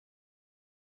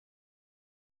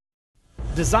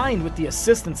Designed with the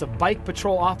assistance of bike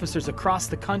patrol officers across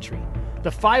the country,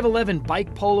 the 511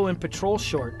 Bike Polo and Patrol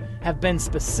Short have been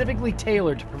specifically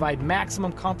tailored to provide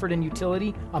maximum comfort and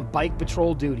utility on bike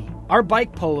patrol duty. Our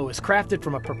Bike Polo is crafted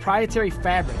from a proprietary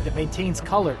fabric that maintains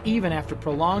color even after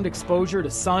prolonged exposure to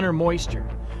sun or moisture,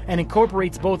 and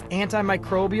incorporates both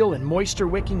antimicrobial and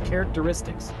moisture-wicking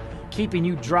characteristics, keeping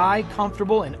you dry,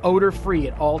 comfortable, and odor-free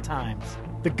at all times.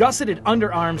 The gusseted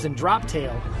underarms and drop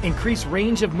tail increase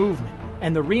range of movement,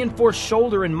 and the reinforced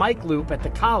shoulder and mic loop at the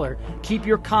collar keep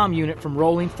your comm unit from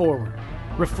rolling forward.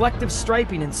 Reflective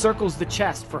striping encircles the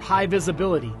chest for high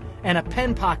visibility, and a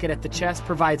pen pocket at the chest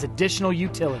provides additional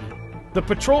utility. The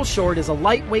Patrol Short is a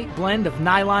lightweight blend of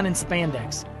nylon and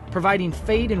spandex, providing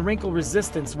fade and wrinkle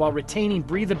resistance while retaining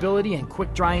breathability and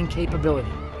quick-drying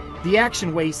capability. The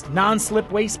Action Waist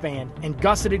non-slip waistband and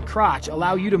gusseted crotch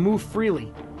allow you to move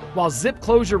freely, while zip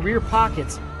closure rear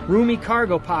pockets, roomy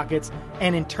cargo pockets,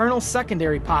 and internal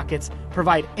secondary pockets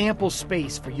provide ample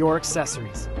space for your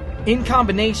accessories. In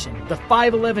combination, the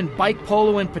 511 Bike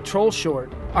Polo and Patrol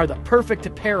Short are the perfect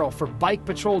apparel for bike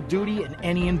patrol duty in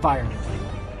any environment.